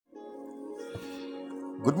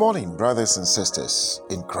Good morning, brothers and sisters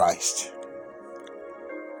in Christ.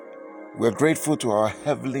 We're grateful to our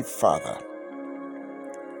Heavenly Father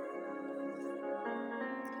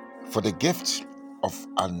for the gift of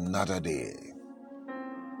another day.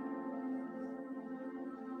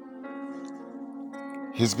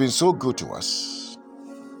 He's been so good to us.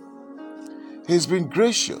 He's been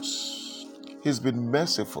gracious. He's been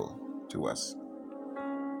merciful to us.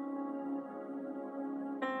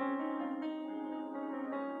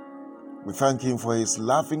 We thank Him for His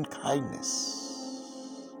loving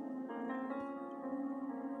kindness.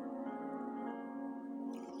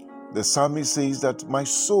 The psalmist says that my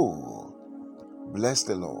soul, bless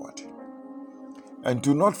the Lord, and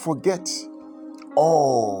do not forget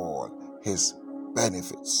all His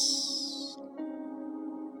benefits.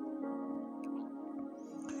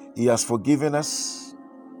 He has forgiven us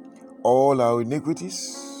all our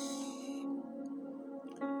iniquities.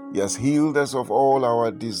 He has healed us of all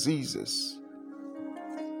our diseases.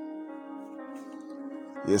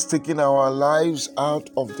 He has taken our lives out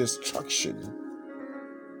of destruction.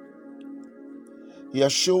 He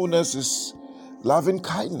has shown us His loving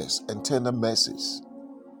kindness and tender mercies.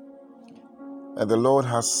 And the Lord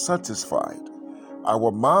has satisfied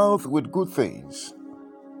our mouth with good things,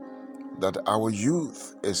 that our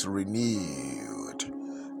youth is renewed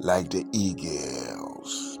like the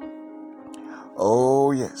eagles.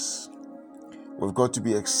 Oh yes, we've got to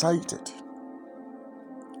be excited.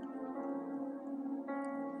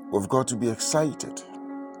 We've got to be excited.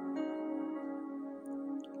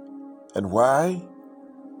 And why?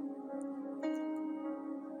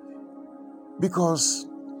 Because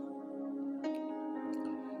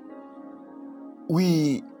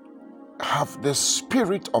we have the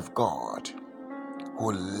Spirit of God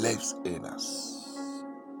who lives in us.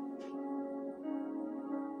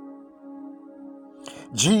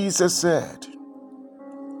 Jesus said,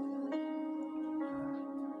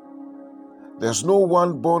 there's no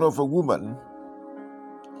one born of a woman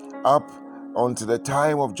up until the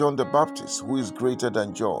time of John the Baptist who is greater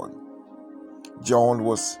than John. John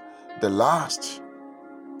was the last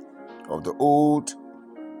of the old,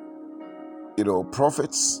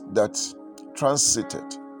 prophets that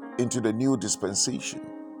transited into the new dispensation.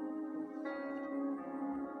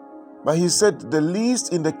 But he said the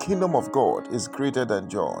least in the kingdom of God is greater than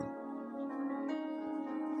John.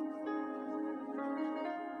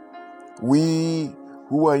 We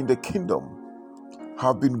who are in the kingdom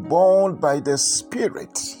have been born by the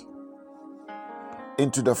Spirit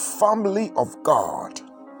into the family of God.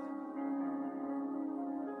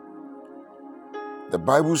 The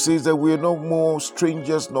Bible says that we are no more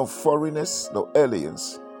strangers, nor foreigners, nor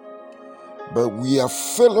aliens, but we are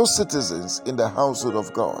fellow citizens in the household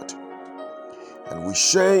of God. And we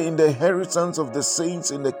share in the inheritance of the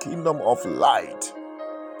saints in the kingdom of light.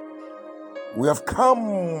 We have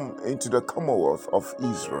come into the commonwealth of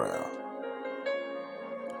Israel.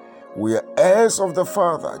 We are heirs of the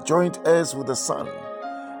Father, joint heirs with the Son,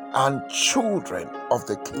 and children of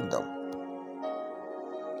the kingdom.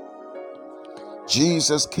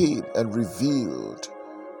 Jesus came and revealed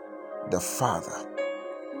the Father.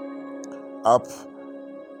 Up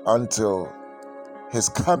until His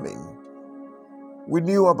coming, we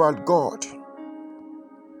knew about God.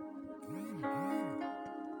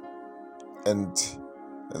 And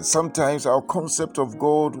sometimes our concept of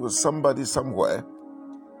God was somebody somewhere,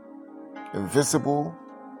 invisible,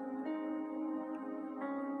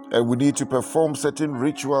 and we need to perform certain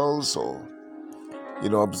rituals or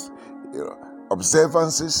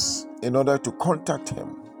observances in order to contact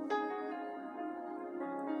Him.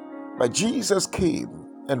 But Jesus came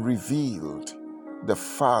and revealed the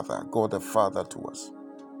Father, God the Father, to us.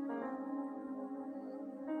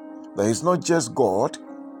 That He's not just God,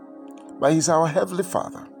 but He's our Heavenly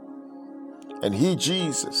Father. And He,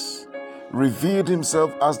 Jesus, revealed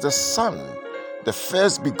Himself as the Son, the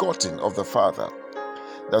first begotten of the Father.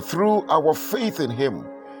 That through our faith in Him,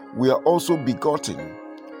 we are also begotten.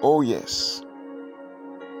 Oh yes.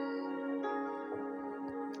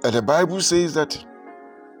 And the Bible says that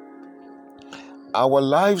our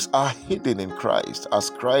lives are hidden in Christ as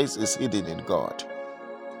Christ is hidden in God.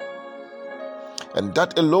 And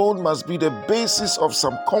that alone must be the basis of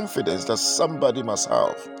some confidence that somebody must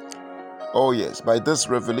have. Oh yes, by this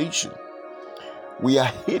revelation, we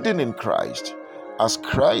are hidden in Christ as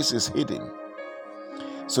Christ is hidden.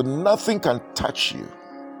 So nothing can touch you.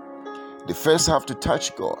 They first have to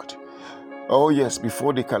touch God. Oh yes,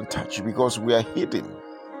 before they can touch you, because we are hidden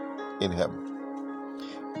in Him.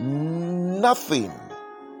 Nothing.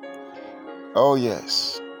 Oh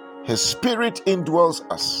yes, His Spirit indwells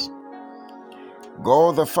us.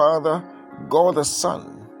 God the Father, God the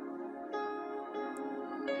Son,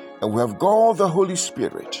 and we have God the Holy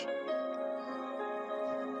Spirit.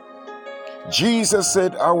 Jesus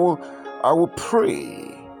said, I will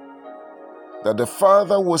pray that the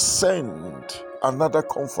Father will send another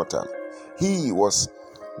comforter. He was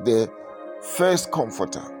the first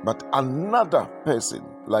comforter, but another person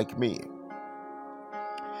like me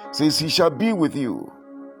says he shall be with you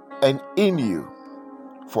and in you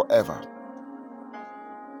forever.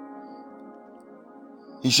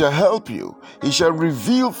 He shall help you. He shall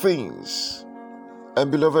reveal things.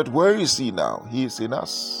 And beloved, where is he now? He is in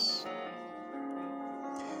us.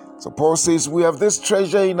 So Paul says we have this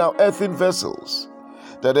treasure in our earthen vessels,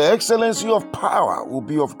 that the excellency of power will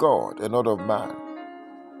be of God and not of man.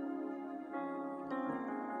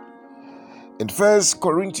 In 1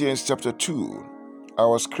 Corinthians chapter 2,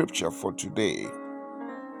 our scripture for today,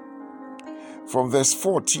 from verse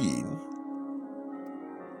 14,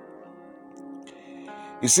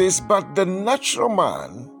 it says, but the natural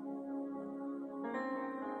man,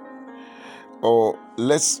 or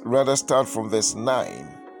let's rather start from verse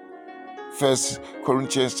 9, 1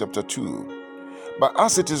 Corinthians chapter 2. But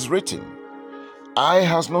as it is written, eye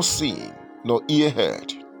has not seen, nor ear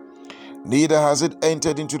heard, neither has it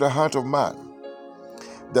entered into the heart of man,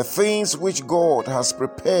 the things which God has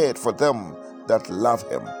prepared for them that love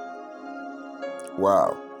him.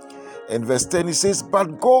 Wow. In verse 10 it says,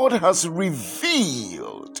 but God has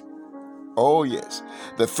revealed, oh yes,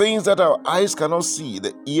 the things that our eyes cannot see,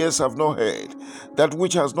 the ears have not heard, that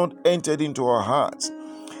which has not entered into our hearts.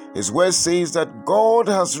 His word says that God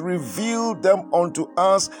has revealed them unto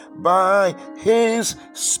us by His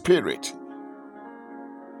Spirit,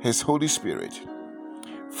 His Holy Spirit.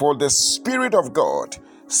 For the Spirit of God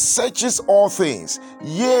searches all things,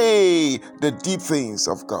 yea, the deep things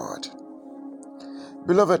of God.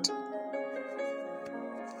 Beloved,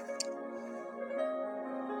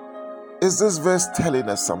 is this verse telling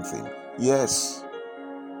us something? Yes.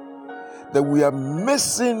 That we are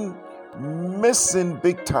missing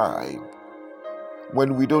big time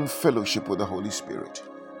when we don't fellowship with the Holy Spirit.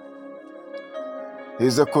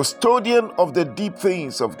 He's a custodian of the deep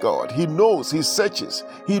things of God. He knows, he searches,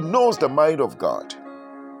 he knows the mind of God.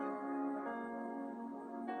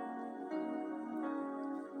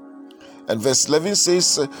 And verse 11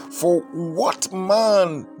 says, for what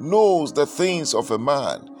man knows the things of a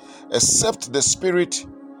man, except the spirit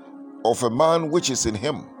of a man which is in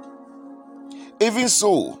him? Even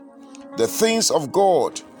so, the things of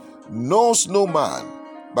God knows no man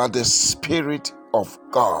but the Spirit of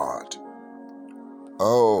God.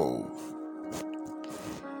 Oh.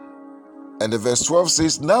 And the verse 12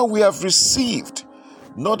 says, now we have received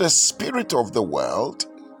not the spirit of the world,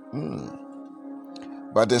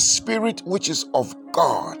 but the Spirit which is of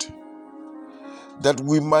God, that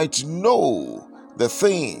we might know the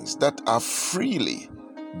things that are freely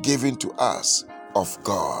given to us of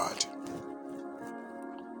God.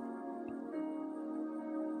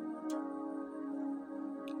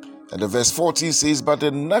 And the verse 14 says, but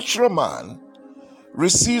the natural man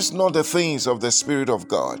receives not the things of the Spirit of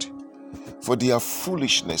God, for they are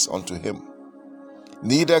foolishness unto him.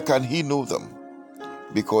 Neither can he know them,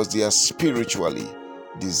 because they are spiritually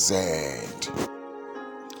discerned.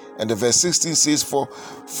 And the verse 16 says, for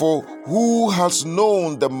who has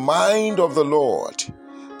known the mind of the Lord,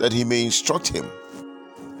 that he may instruct him?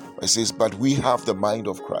 It says, but we have the mind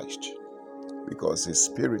of Christ, because his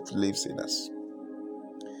Spirit lives in us.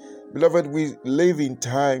 Beloved, we live in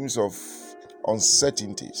times of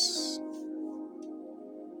uncertainties.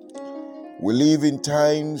 We live in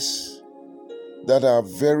times that are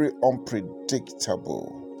very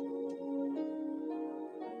unpredictable.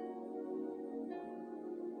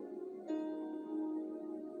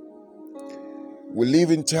 We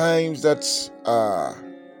live in times that are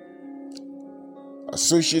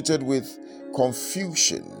associated with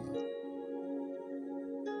confusion,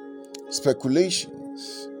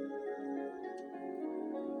 speculations.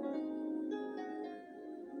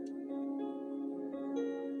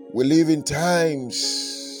 We live in times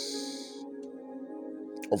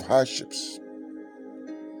of hardships.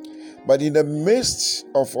 But in the midst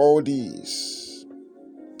of all these,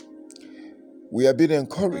 we are being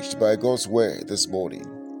encouraged by God's word this morning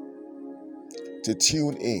to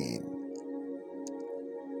tune in.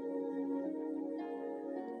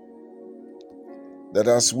 That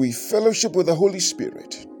as we fellowship with the Holy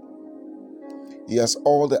Spirit, He has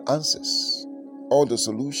all the answers, all the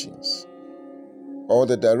solutions, all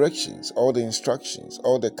the directions, all the instructions,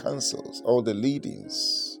 all the counsels, all the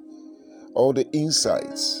leadings, all the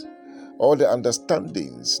insights, all the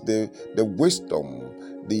understandings, the wisdom,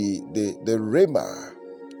 the rhema,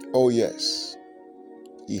 Oh yes,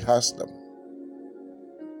 He has them.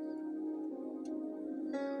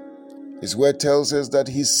 His word tells us that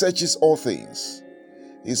He searches all things.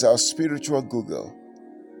 He's our spiritual Google.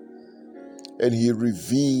 And He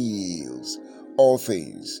reveals all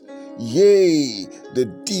things, yea, the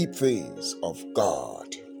deep things of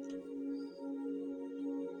God.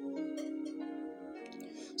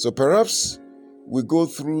 So perhaps we go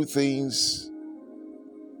through things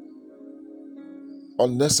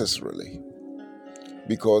unnecessarily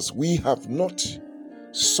because we have not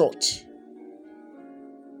sought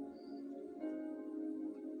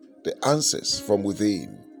the answers from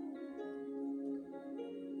within.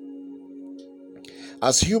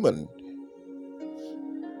 As human,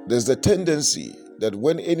 there's the tendency that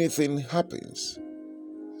when anything happens,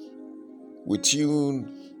 we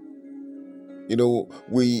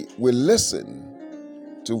listen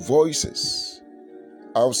to voices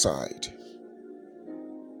outside.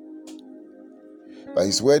 But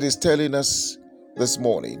His word is telling us this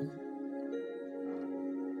morning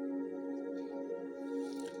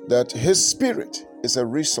that His Spirit is a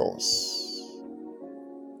resource.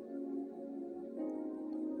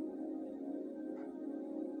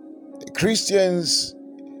 Christians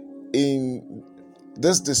in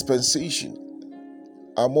this dispensation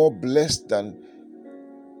are more blessed than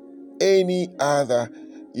any other,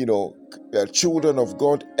 children of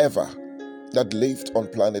God ever that lived on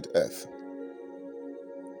planet Earth.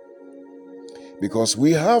 Because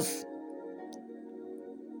we have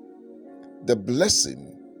the blessing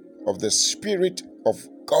of the Spirit of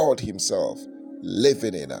God Himself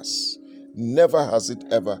living in us. Never has it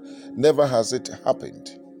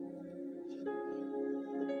happened.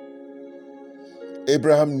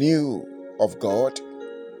 Abraham knew of God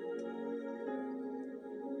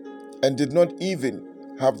and did not even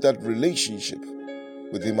have that relationship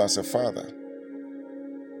with Him as a father.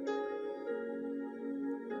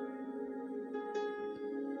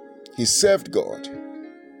 He served God.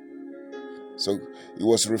 So he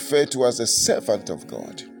was referred to as a servant of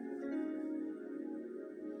God.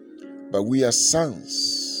 But we are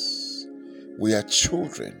sons. We are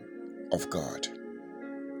children of God.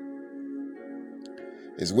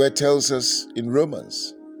 His word tells us in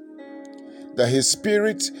Romans that His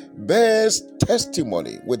Spirit bears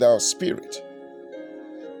testimony with our spirit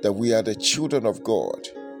that we are the children of God.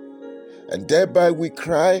 And thereby we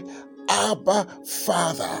cry, Abba,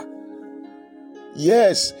 Father.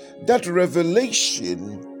 Yes, that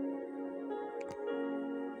revelation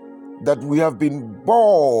that we have been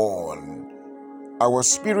born, our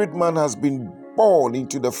spirit man has been born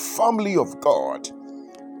into the family of God,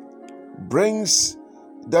 brings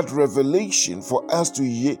that revelation for us to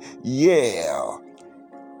yell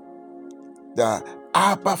the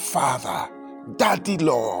Abba Father, Daddy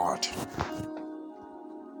Lord.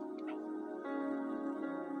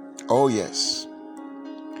 Oh yes.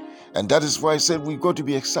 And that is why I said we've got to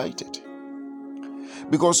be excited.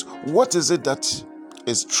 Because what is it that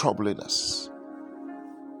is troubling us?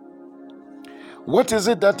 What is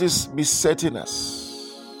it that is besetting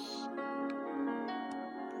us?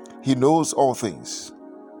 He knows all things.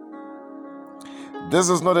 This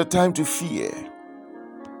is not a time to fear.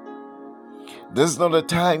 This is not a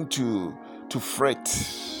time to fret.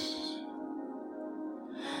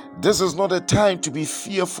 This is not a time to be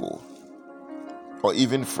fearful or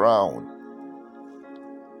even frown.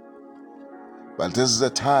 But this is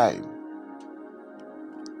a time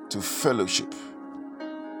to fellowship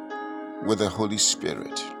with the Holy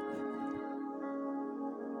Spirit.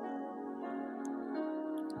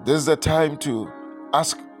 This is the time to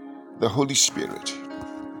ask the Holy Spirit,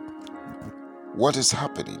 what is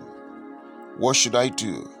happening? What should I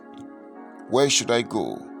do? Where should I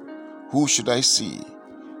go? Who should I see?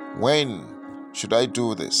 When should I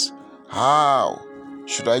do this? How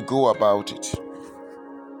should I go about it?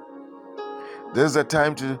 This is the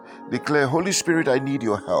time to declare, Holy Spirit, I need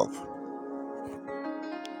your help.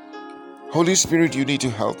 Holy Spirit, you need to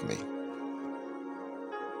help me.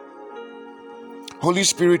 Holy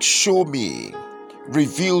Spirit, show me,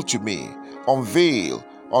 reveal to me, unveil,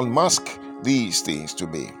 unmask these things to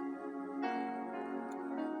me.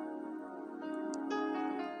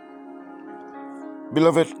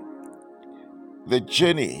 Beloved, the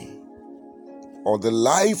journey or the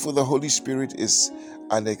life of the Holy Spirit is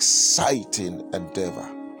an exciting endeavor.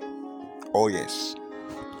 Oh yes,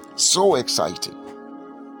 so exciting.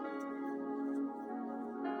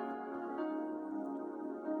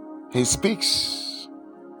 He speaks,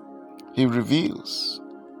 He reveals.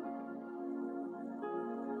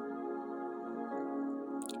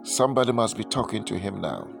 Somebody must be talking to Him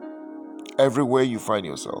now, everywhere you find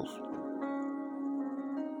yourself.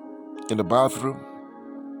 in the bathroom,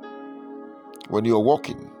 when you're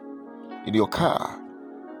walking, in your car,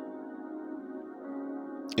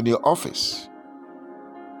 in your office,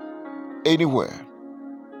 anywhere.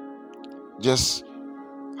 Just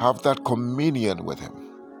have that communion with Him.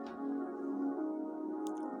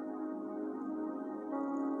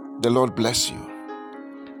 The Lord bless you.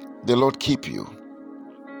 The Lord keep you.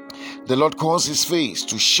 The Lord cause His face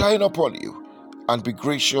to shine upon you and be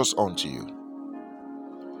gracious unto you.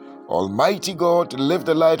 Almighty God, lift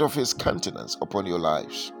the light of His countenance upon your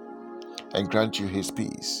lives and grant you His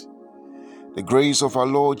peace. The grace of our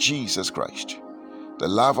Lord Jesus Christ, the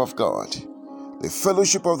love of God, the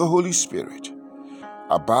fellowship of the Holy Spirit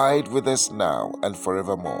abide with us now and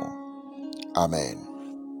forevermore. Amen.